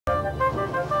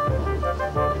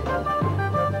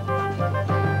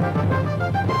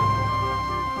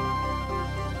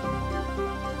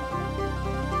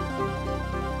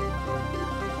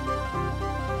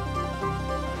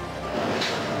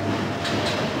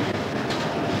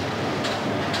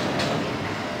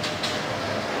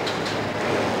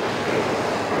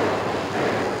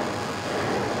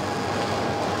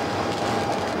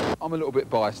I'm a little bit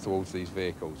biased towards these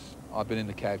vehicles. I've been in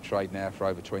the cab trade now for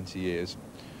over 20 years,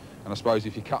 and I suppose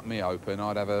if you cut me open,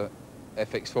 I'd have a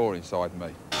FX4 inside me.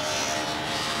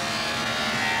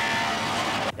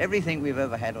 Everything we've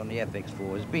ever had on the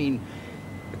FX4 has been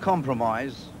a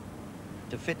compromise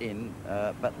to fit in,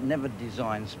 but never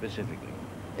designed specifically.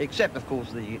 Except, of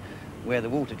course, where the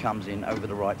water comes in over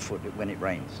the right foot when it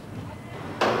rains.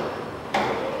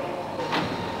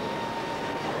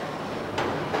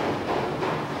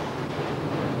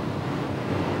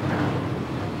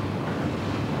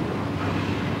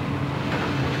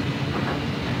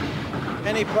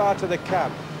 Any part of the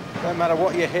cab, no matter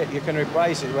what you hit, you can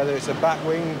replace it, whether it's a back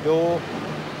wing, door,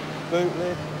 boot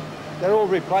lid, they're all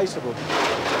replaceable.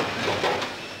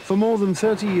 For more than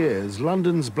 30 years,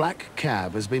 London's black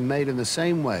cab has been made in the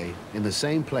same way, in the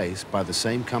same place, by the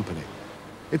same company.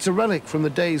 It's a relic from the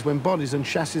days when bodies and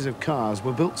chassis of cars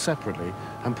were built separately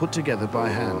and put together by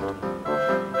hand.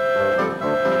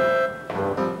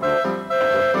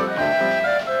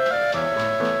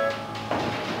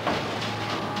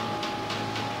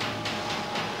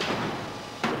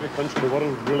 Country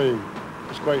wasn't really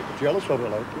just quite jealous of it,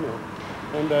 like, you know.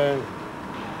 And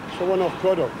it's a one-off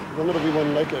product. There'll never be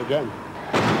one like it again.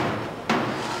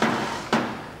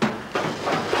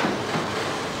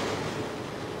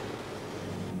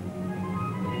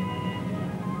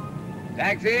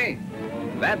 Taxi?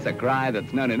 That's a cry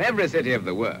that's known in every city of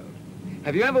the world.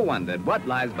 Have you ever wondered what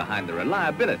lies behind the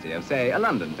reliability of, say, a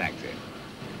London taxi?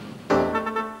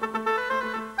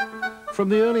 From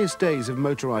the earliest days of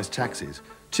motorised taxis,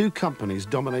 two companies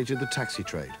dominated the taxi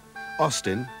trade: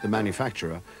 Austin, the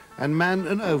manufacturer, and Mann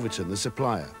and Overton, the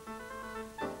supplier.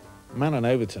 Mann and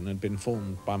Overton had been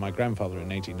formed by my grandfather in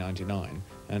 1899,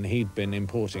 and he'd been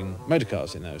importing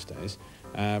motorcars in those days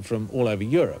from all over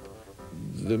Europe.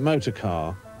 The motor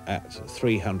car at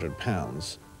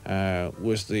 £300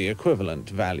 was the equivalent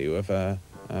value of a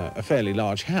fairly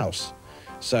large house.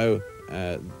 So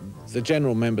the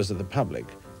general members of the public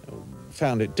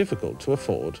found it difficult to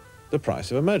afford the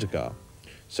price of a motor car.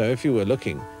 So if you were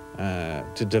looking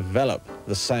to develop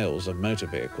the sales of motor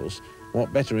vehicles,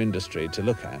 what better industry to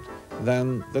look at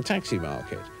than the taxi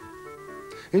market?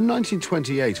 In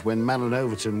 1928, when Mann and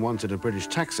Overton wanted a British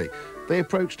taxi, they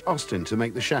approached Austin to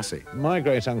make the chassis. My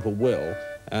great-uncle Will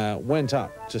went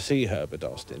up to see Herbert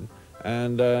Austin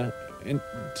and, to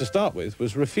start with,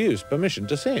 was refused permission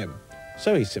to see him.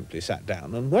 So he simply sat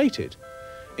down and waited.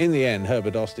 In the end,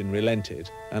 Herbert Austin relented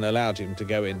and allowed him to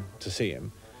go in to see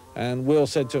him. And Will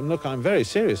said to him, "Look, I'm very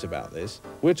serious about this.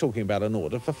 We're talking about an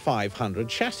order for 500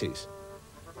 chassis."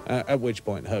 At which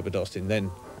point Herbert Austin then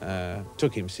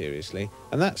took him seriously,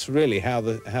 and that's really how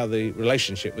the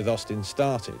relationship with Austin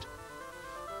started.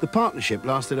 The partnership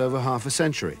lasted over half a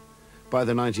century. By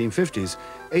the 1950s,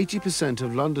 80%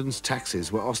 of London's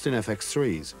taxis were Austin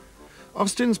FX3s.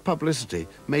 Austin's publicity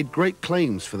made great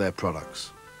claims for their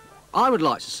products. I would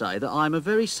like to say that I'm a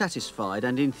very satisfied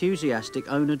and enthusiastic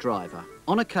owner-driver.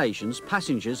 On occasions,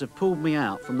 passengers have pulled me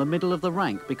out from the middle of the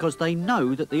rank because they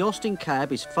know that the Austin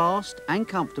cab is fast and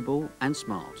comfortable and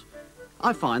smart.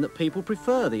 I find that people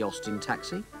prefer the Austin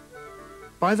taxi.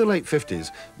 By the late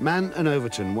 50s, Mann and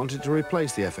Overton wanted to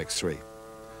replace the FX3.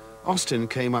 Austin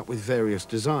came up with various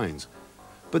designs.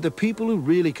 But the people who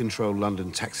really control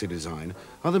London taxi design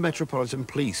are the Metropolitan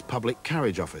Police Public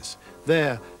Carriage Office.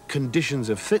 Their conditions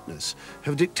of fitness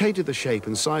have dictated the shape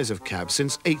and size of cabs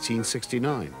since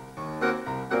 1869.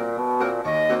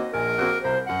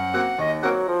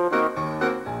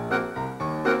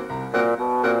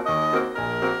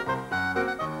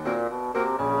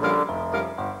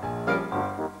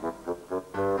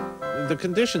 The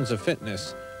conditions of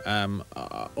fitness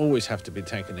always have to be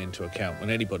taken into account when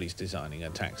anybody's designing a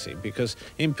taxi, because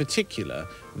in particular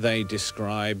they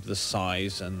describe the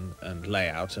size and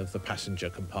layout of the passenger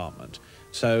compartment.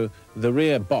 So the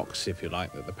rear box, if you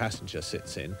like, that the passenger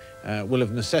sits in will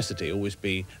of necessity always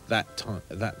be that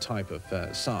type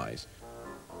of size.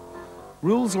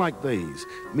 Rules like these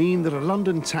mean that a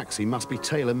London taxi must be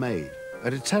tailor-made,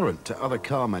 a deterrent to other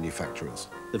car manufacturers.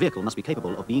 The vehicle must be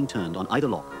capable of being turned on either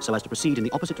lock so as to proceed in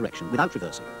the opposite direction without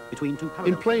reversing between two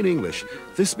parallel... In plain English,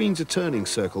 this means a turning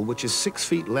circle which is 6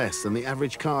 feet less than the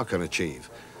average car can achieve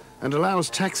and allows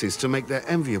taxis to make their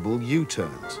enviable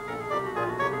U-turns.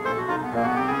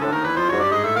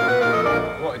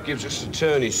 What it gives us a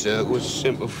turning circle is the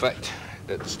simple fact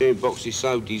that the steering box is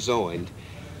so designed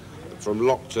from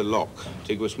lock to lock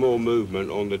to give us more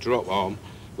movement on the drop arm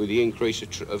with the increase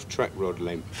of track rod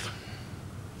length.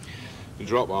 The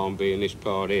drop arm being this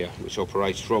part here, which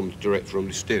operates direct from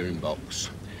the steering box.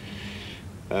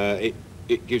 It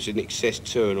it gives an excess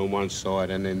turn on one side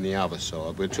and then the other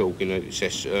side. We're talking an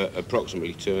excess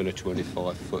approximately turn of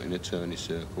 25 foot in a turning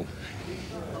circle.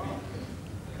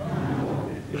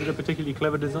 Is it a particularly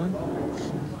clever design?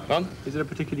 Fun? Is it a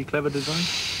particularly clever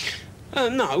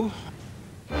design? No.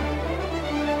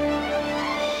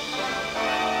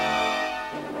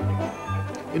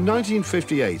 In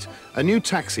 1958, a new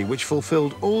taxi which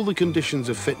fulfilled all the conditions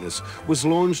of fitness was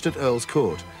launched at Earl's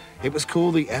Court. It was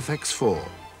called the FX4.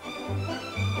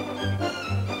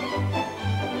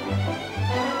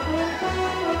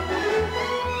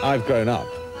 I've grown up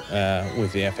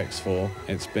with the FX4.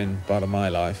 It's been part of my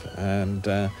life, and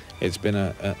it's been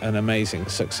an amazing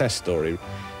success story.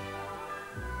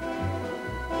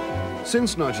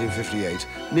 Since 1958,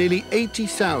 nearly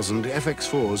 80,000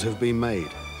 FX4s have been made.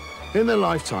 In their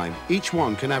lifetime, each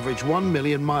one can average 1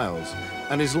 million miles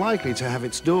and is likely to have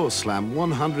its doors slammed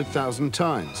 100,000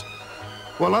 times.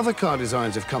 While other car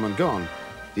designs have come and gone,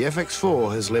 the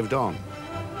FX4 has lived on.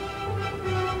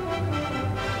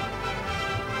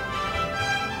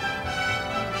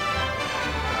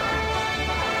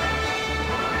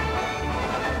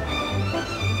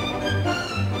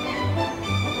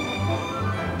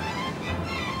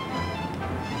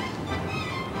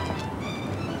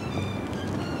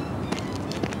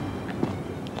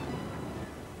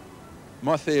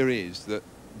 My theory is that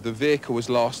the vehicle has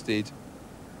lasted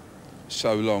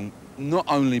so long, not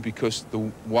only because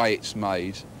the way it's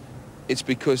made, it's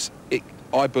because it,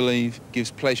 I believe,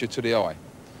 gives pleasure to the eye.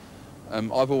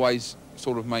 I've always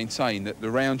sort of maintained that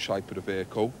the round shape of the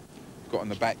vehicle, got on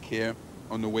the back here,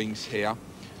 on the wings here,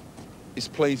 is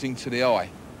pleasing to the eye.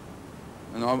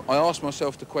 And I ask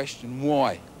myself the question,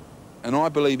 why? And I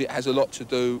believe it has a lot to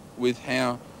do with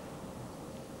how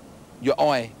your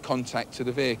eye contact to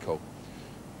the vehicle.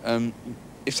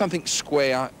 If something's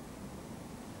square,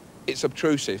 it's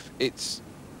obtrusive, it's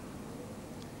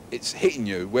hitting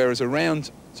you, whereas a round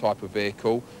type of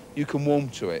vehicle, you can warm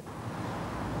to it.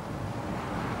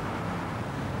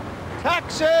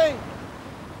 Taxi!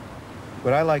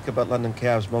 What I like about London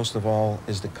cabs most of all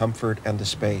is the comfort and the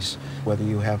space. Whether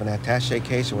you have an attaché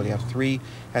case or whether you have 3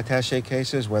 attaché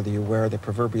cases, whether you wear the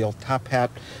proverbial top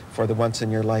hat for the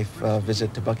once-in-your-life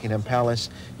visit to Buckingham Palace,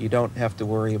 you don't have to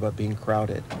worry about being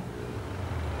crowded.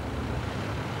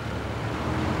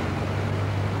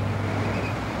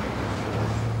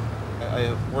 I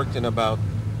have worked in about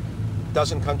a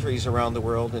dozen countries around the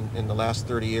world in the last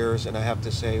 30 years, and I have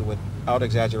to say without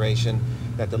exaggeration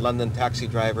that the London taxi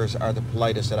drivers are the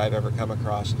politest that I've ever come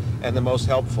across and the most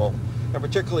helpful. And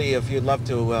particularly if you'd love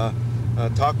to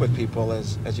talk with people,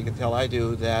 as you can tell I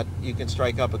do, that you can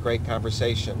strike up a great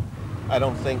conversation. I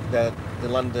don't think that the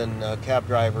London cab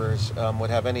drivers would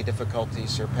have any difficulty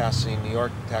surpassing New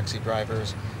York taxi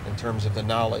drivers in terms of the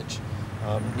knowledge.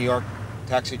 New York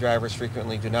taxi drivers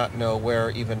frequently do not know where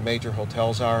even major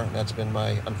hotels are, and that's been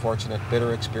my unfortunate,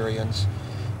 bitter experience.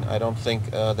 I don't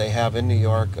think they have in New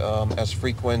York as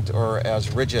frequent or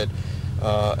as rigid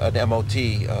an MOT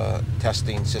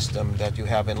testing system that you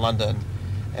have in London.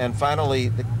 And finally,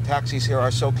 the taxis here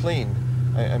are so clean.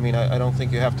 I mean, I don't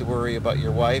think you have to worry about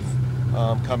your wife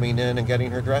coming in and getting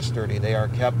her dress dirty. They are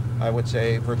kept, I would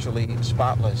say, virtually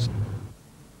spotless.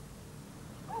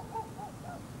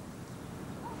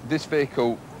 This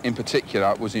vehicle in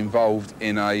particular was involved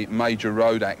in a major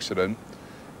road accident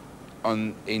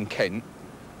in Kent.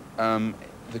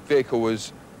 The vehicle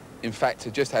was, in fact,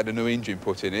 had just had a new engine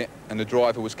put in it, and the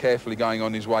driver was carefully going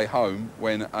on his way home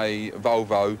when a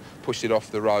Volvo pushed it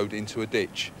off the road into a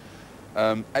ditch.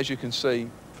 As you can see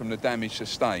from the damage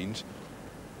sustained,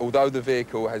 although the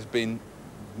vehicle has been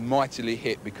mightily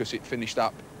hit because it finished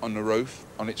up on the roof,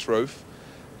 on its roof,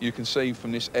 you can see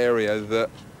from this area that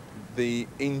the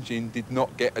engine did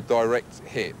not get a direct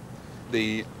hit.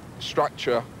 The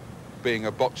structure, being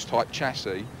a box-type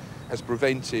chassis, has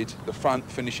prevented the front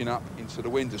finishing up into the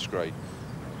window screen.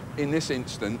 In this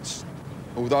instance,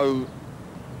 although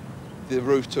the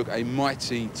roof took a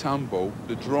mighty tumble,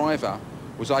 the driver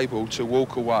was able to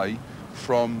walk away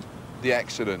from the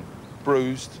accident,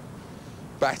 bruised,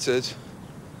 battered,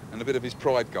 and a bit of his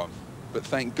pride gone. But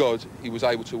thank God he was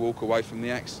able to walk away from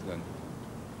the accident.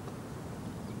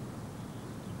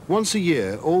 Once a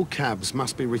year, all cabs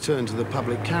must be returned to the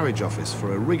Public Carriage Office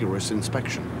for a rigorous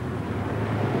inspection.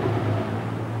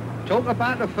 Talk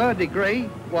about the 3rd degree,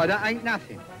 why that ain't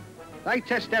nothing. They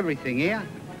test everything here.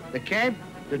 The cab,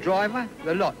 the driver,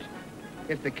 the lot.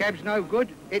 If the cab's no good,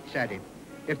 it's at him.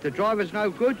 If the driver's no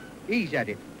good, he's at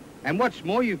it. And what's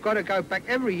more, you've got to go back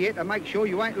every year to make sure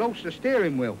you ain't lost the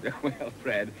steering wheel. Well,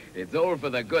 Fred, it's all for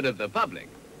the good of the public.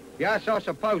 Yes, I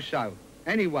suppose so.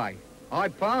 Anyway, I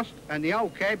passed and the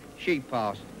old cab, she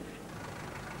passed.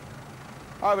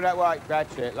 Over that way,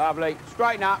 that's it, lovely.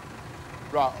 Straighten up.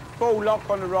 Right, full lock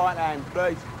on the right hand,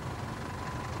 please.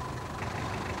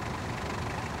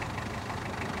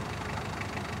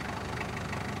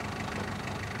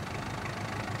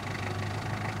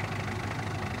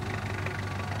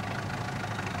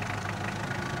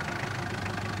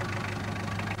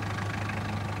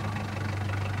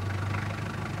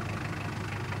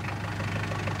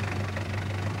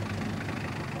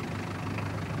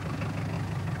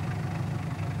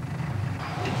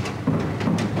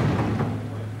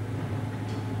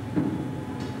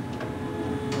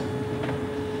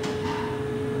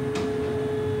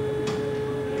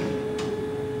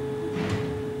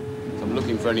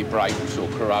 For any breaks or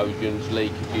corrosions,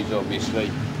 leakages obviously,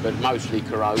 but mostly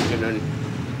corrosion and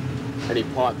any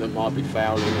pipe that might be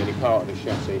fouling any part of the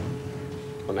chassis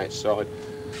on that side.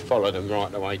 Follow them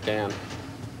right the way down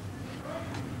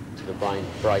to the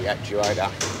brake actuator,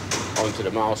 onto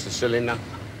the master cylinder.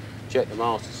 Check the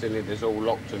master cylinder's all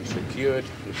locked and secured.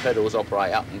 The pedals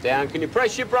operate up and down. Can you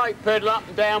press your brake pedal up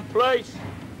and down, please?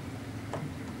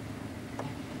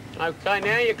 Okay,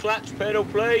 now your clutch pedal,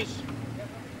 please.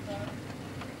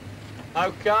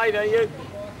 Okay, there you.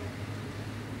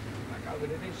 Back over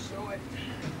to this side.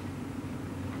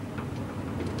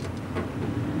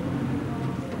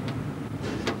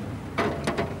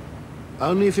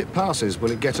 Only if it passes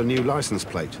will it get a new license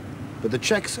plate. But the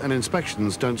checks and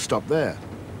inspections don't stop there.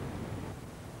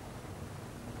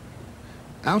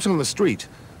 Out on the street,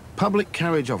 public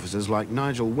carriage officers like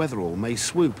Nigel Wetherall may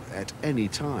swoop at any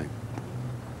time.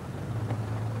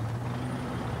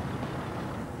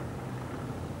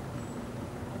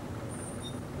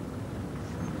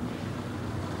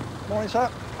 Morning, sir.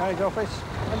 Carriage office.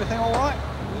 Everything all right?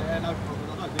 Yeah, no problem.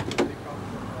 I don't think there's any problem.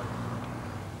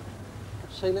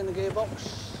 Sealing the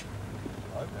gearbox?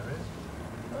 I hope there is.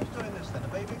 Who's doing this then, a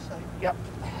BBC? Yep.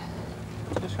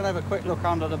 Just going to have a quick look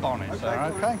under the bonnet, Okay,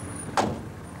 sir, okay?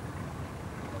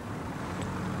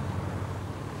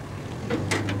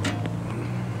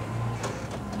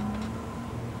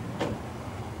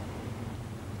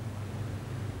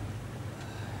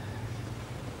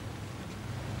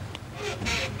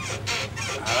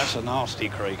 That's a nasty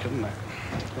creak, isn't it?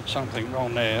 Got something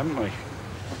wrong there, haven't we?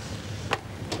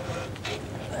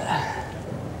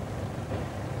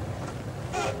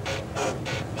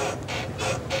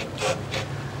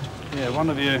 Yeah, one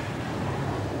of your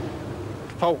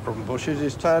fulcrum bushes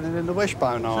is turning into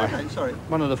wishbone eye. Sorry?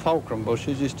 One of the fulcrum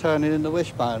bushes is turning into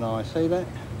wishbone eye, see that?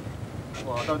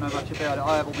 Well, I don't know much about it.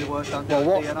 I have all my work done.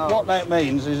 Well, what that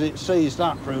means is it's seized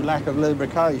up through lack of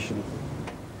lubrication.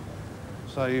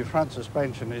 So your front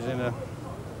suspension is in a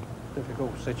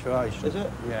difficult situation. Is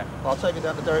it? Yeah. I'll take it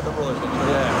down to Derek and Roy's then.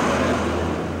 Yeah.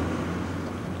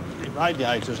 The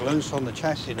radiator's loose on the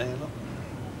chassis there, look.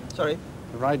 Sorry?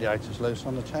 The radiator's loose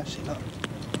on the chassis, look.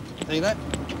 See that?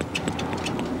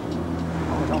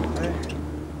 Hold on there.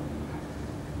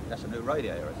 That's a new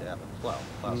radiator, is it? Well,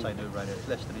 I'll say new radiator. It's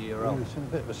less than a year old. It's in a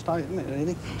bit of a state, isn't it,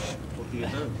 really? What do you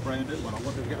do? Brand new one. I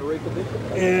wanted to get a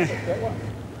recondition. Yeah.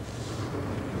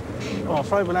 Well, I'm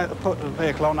afraid we'll have to put the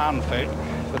vehicle on unfit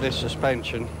for this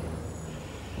suspension.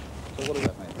 So what does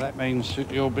that mean? That means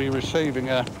that you'll be receiving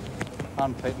a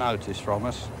unfit notice from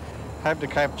us. Have the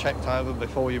cab checked over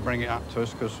before you bring it up to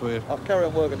us, because we're... I'll carry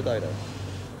on working today, though.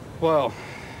 Well,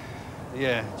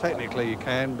 yeah, technically you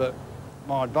can, but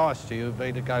my advice to you would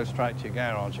be to go straight to your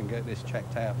garage and get this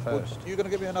checked out first. Well, you're going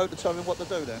to give me a note to tell me what to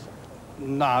do, then?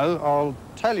 No, I'll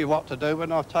tell you what to do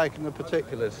when I've taken the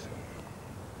particulars.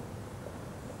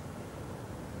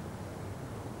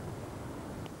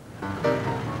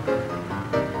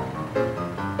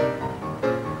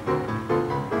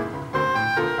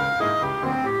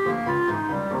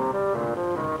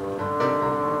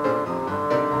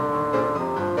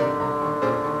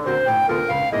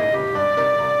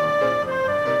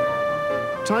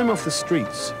 Time off the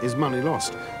streets is money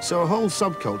lost, so a whole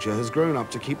subculture has grown up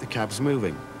to keep the cabs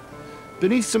moving.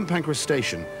 Beneath St Pancras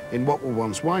Station, in what were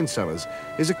once wine cellars,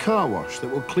 is a car wash that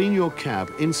will clean your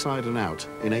cab inside and out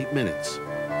in 8 minutes.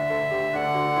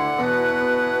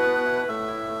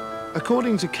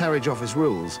 According to carriage office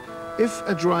rules, if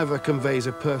a driver conveys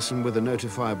a person with a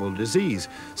notifiable disease,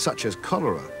 such as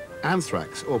cholera,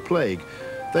 anthrax or plague,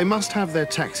 they must have their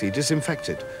taxi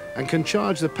disinfected and can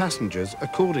charge the passengers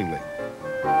accordingly.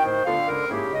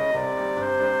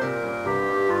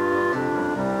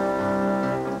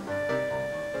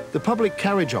 The Public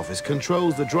Carriage Office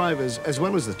controls the drivers as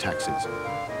well as the taxis.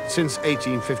 Since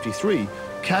 1853,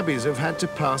 cabbies have had to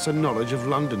pass a knowledge of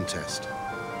London test.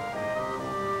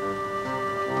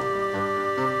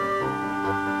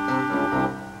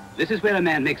 This is where a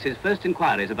man makes his first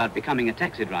inquiries about becoming a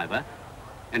taxi driver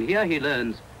And here he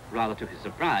learns, rather to his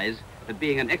surprise, that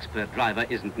being an expert driver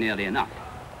isn't nearly enough.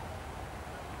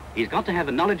 He's got to have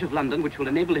a knowledge of London which will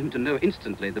enable him to know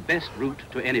instantly the best route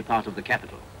to any part of the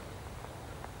capital.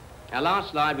 Our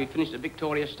last slide, we finished at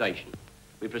Victoria Station.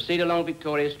 We proceed along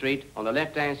Victoria Street, on the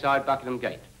left-hand side, Buckingham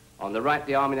Gate. On the right,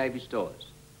 the Army Navy Stores.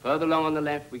 Further along on the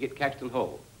left, we get Caxton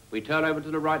Hall. We turn over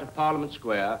to the right of Parliament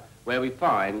Square, where we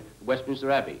find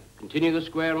Westminster Abbey. Continue the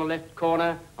square on the left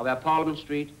corner of our Parliament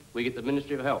Street, we get the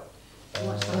Ministry of Health.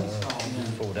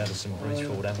 Forward Addison Bridge,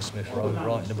 forward Hammersmith Road,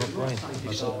 right in the Brook Green.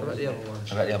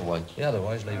 About the other way? The other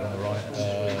way is leave on the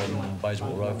right,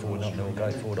 Bayswater Road, forward Nottingham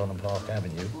Gate, forward on Park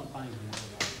Avenue.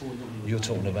 You're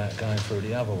talking about going through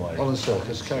the other way. Holland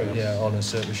Circus, carry on. Yeah, Holland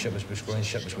Circus, Shepherd's Bush Green,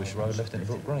 Shepherd's Bush Road, left in the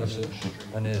Brook Green.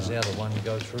 And there's the other one you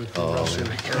go through. Russell.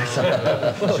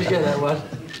 Forget that one.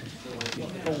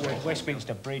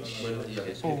 Westminster Bridge,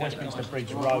 Westminster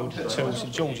Bridge Road to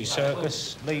St George's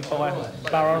Circus, leave by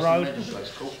Borough Road,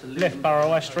 left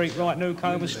Borough Street, right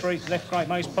Newcomer Street, left Great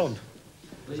Maze Pond.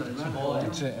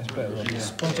 That's it, that's better.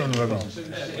 Spot on, Robin.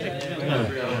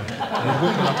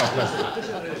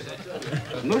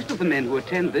 Most of the men who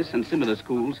attend this and similar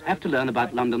schools have to learn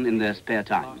about London in their spare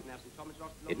time.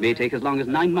 It may take as long as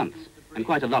 9 months, and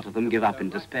quite a lot of them give up in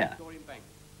despair.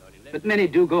 But many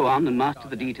do go on and master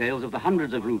the details of the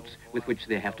hundreds of routes with which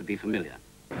they have to be familiar.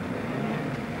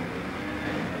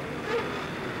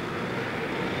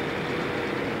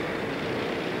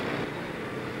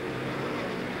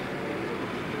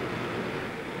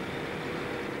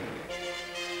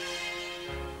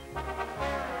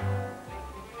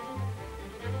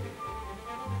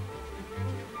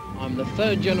 I'm the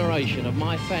third generation of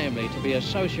my family to be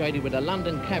associated with the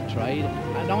London cab trade,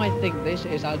 and I think this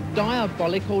is a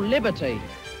diabolical liberty.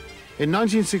 In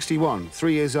 1961,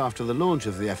 3 years after the launch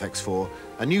of the FX4,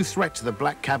 a new threat to the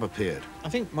black cab appeared. I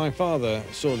think my father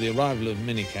saw the arrival of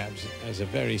minicabs as a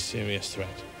very serious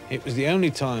threat. It was the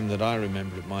only time that I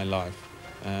remember in my life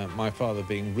my father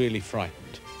being really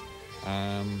frightened.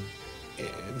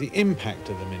 The impact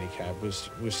of the minicab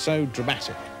was so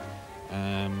dramatic.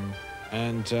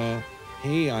 And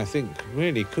he, I think,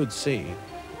 really could see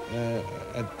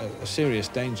a serious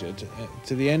danger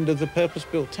to the end of the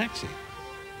purpose-built taxi.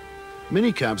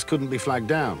 Minicabs couldn't be flagged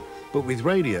down, but with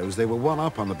radios they were one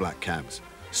up on the black cabs.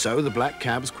 So the black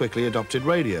cabs quickly adopted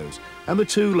radios, and the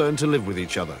two learned to live with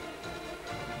each other.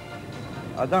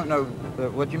 I don't know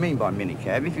what you mean by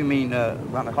minicab. If you mean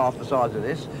about half the size of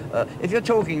this, if you're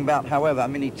talking about, however, a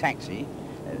mini taxi,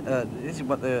 this is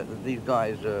what these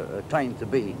guys are trained to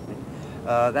be.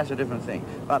 That's a different thing.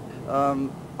 But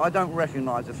I don't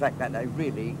recognise the fact that they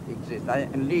really exist,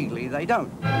 and legally they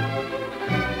don't.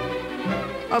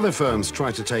 Other firms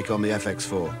tried to take on the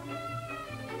FX4.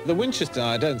 The Winchester,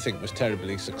 I don't think, was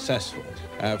terribly successful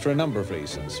for a number of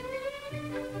reasons.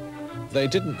 They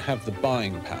didn't have the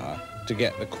buying power to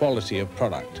get the quality of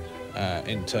product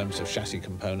in terms of chassis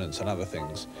components and other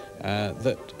things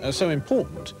that are so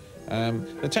important.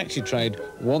 The taxi trade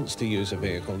wants to use a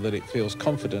vehicle that it feels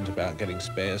confident about getting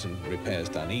spares and repairs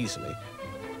done easily.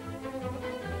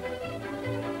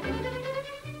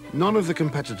 None of the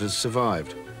competitors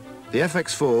survived. The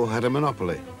FX4 had a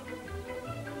monopoly.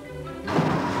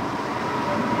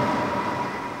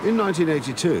 In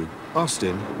 1982,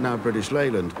 Austin, now British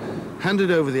Leyland,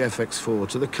 handed over the FX4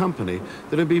 to the company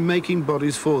that had been making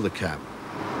bodies for the cab.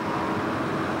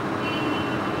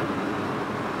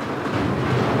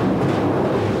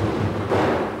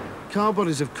 Car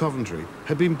Bodies of Coventry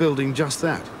had been building just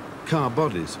that, car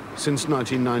bodies, since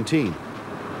 1919.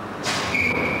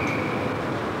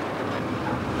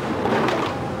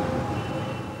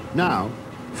 Now,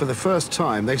 for the first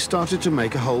time, they started to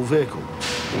make a whole vehicle.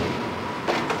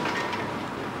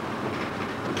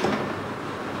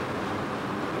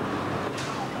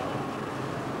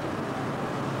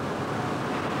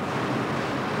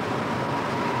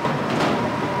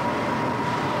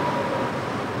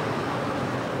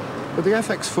 But the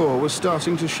FX4 was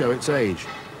starting to show its age.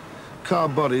 Car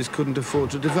bodies couldn't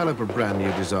afford to develop a brand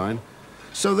new design,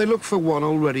 so they looked for one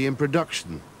already in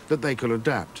production that they could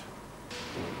adapt.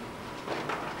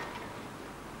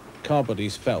 Car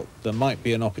Bodies felt there might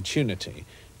be an opportunity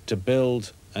to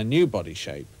build a new body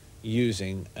shape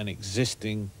using an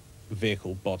existing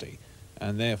vehicle body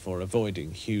and therefore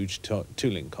avoiding huge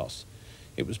tooling costs.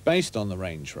 It was based on the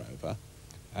Range Rover,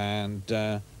 and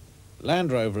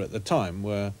Land Rover at the time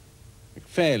were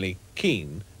fairly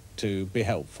keen to be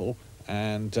helpful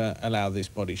and allow this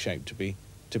body shape to be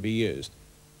used.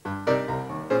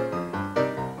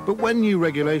 But when new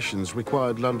regulations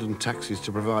required London taxis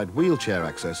to provide wheelchair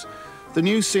access, the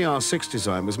new CR6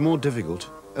 design was more difficult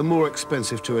and more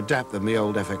expensive to adapt than the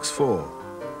old FX4.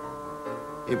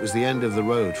 it was the end of the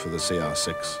road for the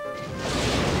CR6.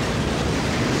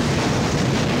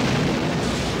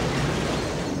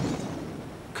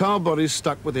 Car bodies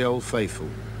stuck with the old faithful,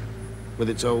 with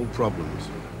its old problems.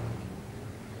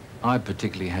 I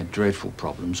particularly had dreadful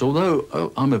problems,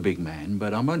 although I'm a big man,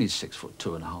 but I'm only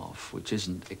 6'2½", which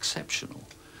isn't exceptional.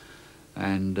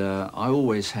 And I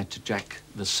always had to jack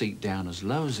the seat down as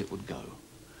low as it would go.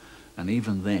 And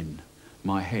even then,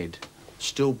 my head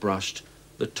still brushed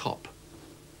the top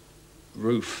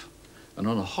roof. And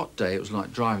on a hot day, it was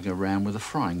like driving around with a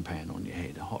frying pan on your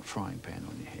head, a hot frying pan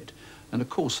on your head. And of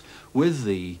course, with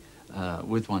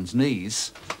one's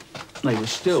knees, they were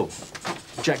still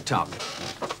jacked up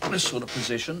in this sort of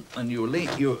position, and your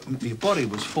body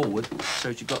was forward, so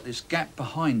that you got this gap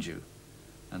behind you.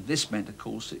 And this meant, of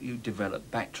course, that you developed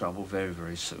back trouble very,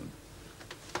 very soon.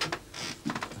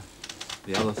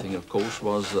 The other thing, of course,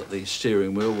 was that the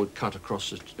steering wheel would cut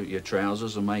across your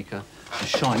trousers and make a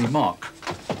shiny mark.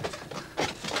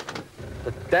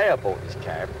 The day I bought this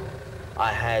cab,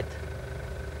 I had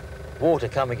water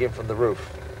coming in from the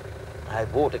roof. I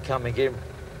had water coming in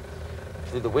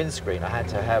through the windscreen. I had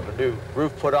to have a new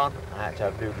roof put on. I had to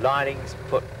have new linings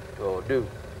put, or new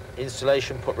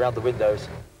insulation put around the windows.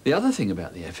 The other thing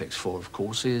about the FX4, of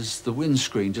course, is the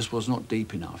windscreen just was not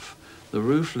deep enough. The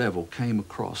roof level came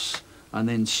across and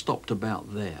then stopped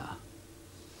about there,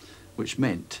 which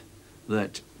meant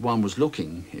that one was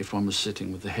looking, if one was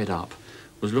sitting with the head up,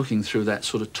 was looking through that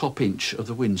sort of top inch of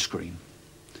the windscreen.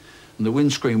 And the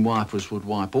windscreen wipers would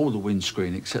wipe all the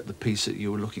windscreen except the piece that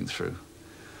you were looking through.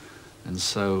 And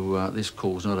so this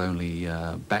caused not only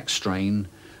back strain,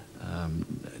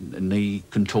 knee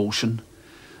contortion,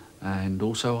 and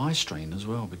also eye strain as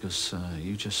well, because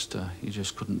you just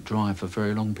couldn't drive for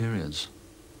very long periods.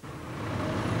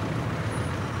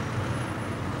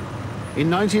 In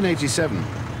 1987,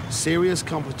 serious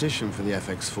competition for the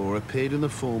FX4 appeared in the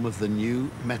form of the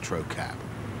new Metro cab.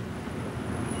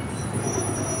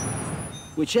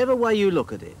 Whichever way you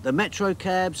look at it, the Metro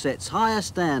cab sets higher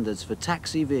standards for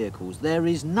taxi vehicles. There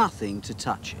is nothing to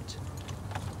touch it.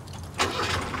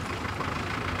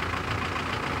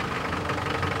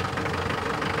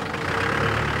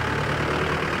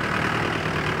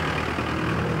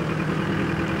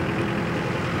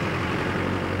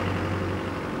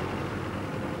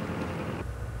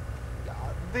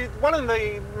 One of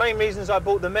the main reasons I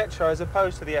bought the Metro as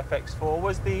opposed to the FX4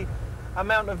 was the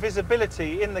amount of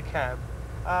visibility in the cab.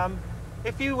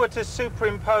 If you were to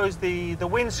superimpose the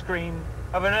windscreen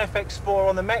of an FX4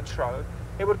 on the Metro,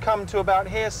 it would come to about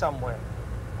here somewhere.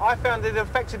 I found it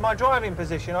affected my driving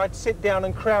position. I'd sit down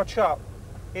and crouch up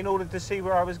in order to see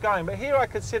where I was going. But here I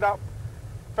could sit up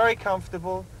very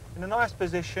comfortable in a nice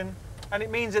position, and it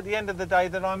means at the end of the day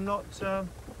that I'm not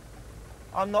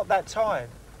that tired.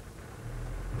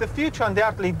 The future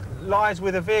undoubtedly lies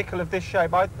with a vehicle of this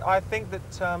shape. I think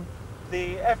that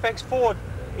the FX4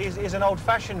 is an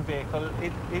old-fashioned vehicle.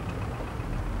 It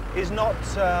is not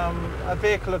a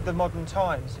vehicle of the modern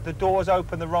times. The doors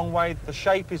open the wrong way, the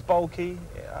shape is bulky,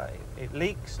 it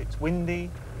leaks, it's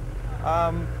windy.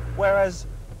 Whereas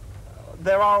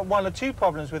there are one or two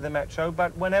problems with the Metro,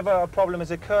 but whenever a problem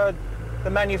has occurred, the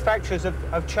manufacturers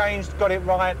have changed, got it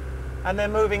right, and they're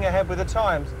moving ahead with the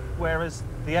times, whereas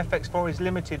the FX4 is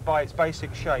limited by its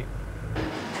basic shape.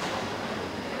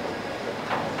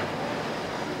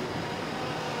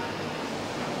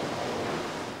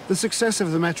 The success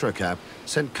of the Metro cab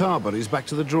sent car bodies back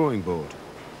to the drawing board.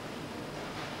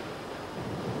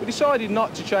 We decided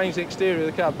not to change the exterior of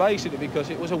the cab basically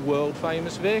because it was a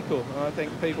world-famous vehicle. I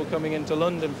think people coming into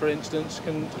London, for instance,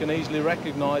 can easily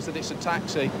recognise that it's a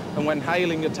taxi, and when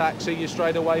hailing a taxi, you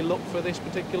straight away look for this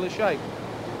particular shape.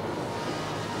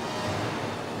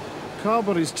 Car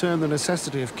bodies turned the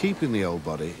necessity of keeping the old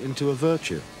body into a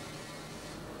virtue.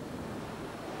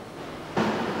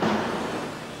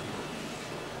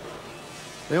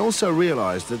 They also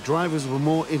realised that drivers were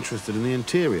more interested in the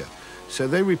interior, so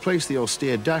they replaced the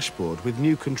austere dashboard with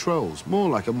new controls, more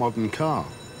like a modern car.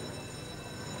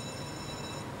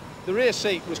 The rear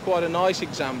seat was quite a nice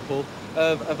example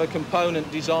of a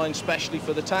component designed specially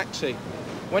for the taxi.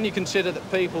 When you consider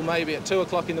that people maybe at 2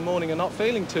 o'clock in the morning are not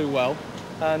feeling too well,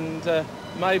 and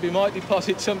maybe might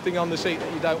deposit something on the seat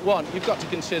that you don't want, you've got to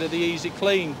consider the easy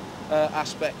clean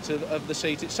aspect of the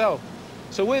seat itself.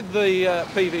 So with the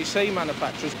PVC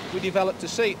manufacturers, we developed a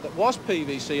seat that was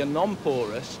PVC and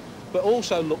non-porous, but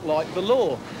also looked like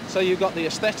velour. So you've got the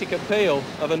aesthetic appeal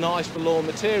of a nice velour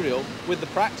material with the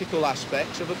practical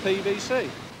aspects of a PVC.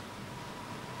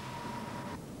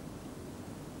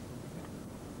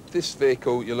 This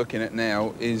vehicle you're looking at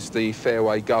now is the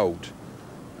Fairway Gold.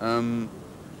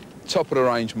 Top of the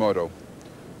range model.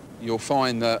 you'll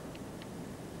find that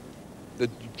the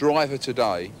driver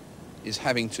today is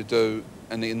having to do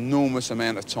an enormous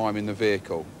amount of time in the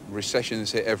vehicle. Recession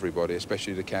has hit everybody,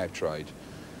 especially the cab trade.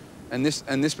 And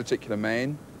this particular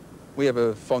man, we have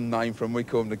a fond name for them, we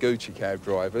call them the Gucci cab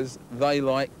drivers. They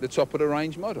like the top of the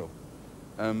range model.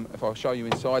 If I'll show you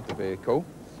inside the vehicle,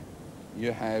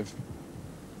 you have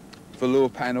velour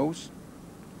panels,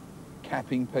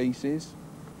 capping pieces.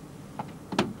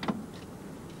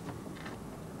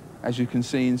 As you can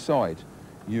see inside,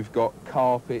 you've got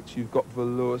carpets, you've got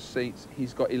velour seats,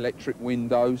 he's got electric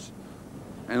windows.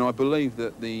 And I believe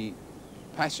that the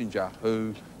passenger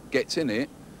who gets in it,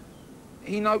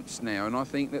 he notes now, and I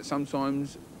think that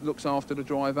sometimes looks after the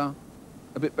driver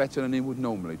a bit better than he would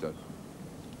normally do.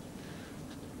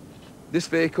 This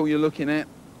vehicle you're looking at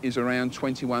is around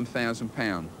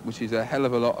 £21,000, which is a hell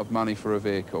of a lot of money for a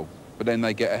vehicle, but then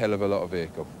they get a hell of a lot of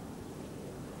vehicle.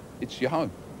 It's your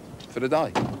home for the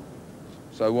day,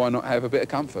 so why not have a bit of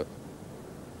comfort?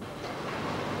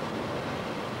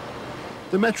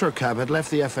 The Metro cab had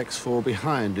left the FX4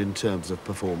 behind in terms of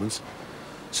performance,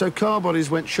 so car bodies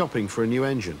went shopping for a new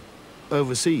engine,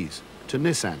 overseas, to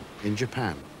Nissan in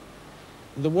Japan.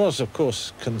 There was, of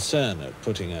course, concern at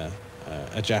putting a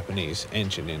Japanese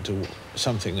engine into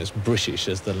something as British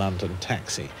as the London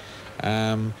Taxi,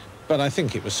 but I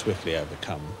think it was swiftly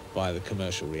overcome by the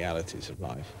commercial realities of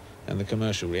life. And the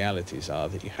commercial realities are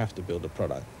that you have to build a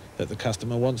product that the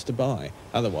customer wants to buy,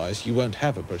 otherwise you won't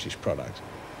have a British product.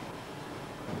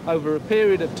 Over a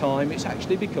period of time, it's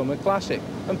actually become a classic,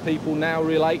 and people now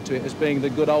relate to it as being the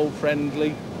good old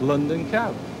friendly London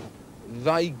cab.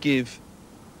 They give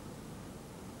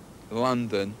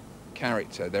London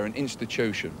character. They're an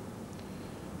institution.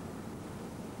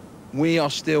 We are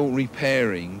still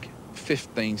repairing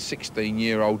 15,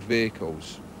 16-year-old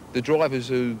vehicles. The drivers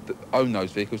who own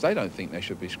those vehicles, they don't think they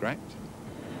should be scrapped.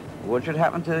 What should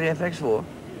happen to the FX4?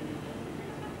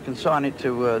 Consign it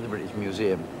to the British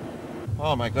Museum.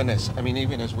 Oh my goodness, I mean,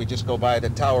 even as we just go by the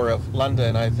Tower of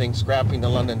London, I think scrapping the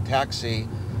London Taxi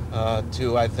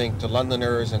to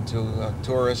Londoners and to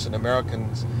tourists and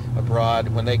Americans abroad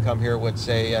when they come here would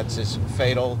say it's as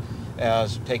fatal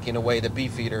as taking away the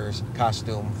Beefeaters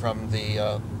costume from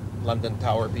the London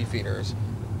Tower Beefeaters.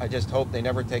 I just hope they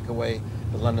never take away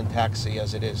the London Taxi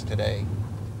as it is today.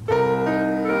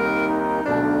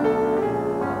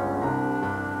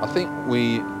 I think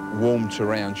we warm to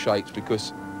round shapes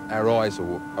because our eyes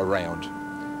are round.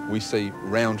 We see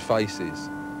round faces.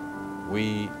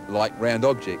 We like round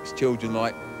objects. Children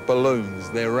like balloons,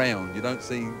 they're round. You don't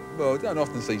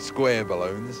often see square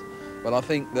balloons, but I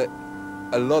think that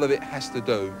a lot of it has to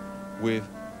do with,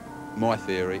 my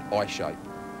theory, eye shape.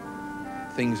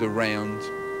 Things are round.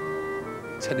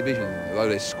 Television, although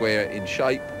they're square in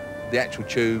shape, the actual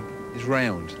tube is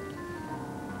round.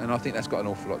 And I think that's got an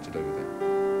awful lot to do with it.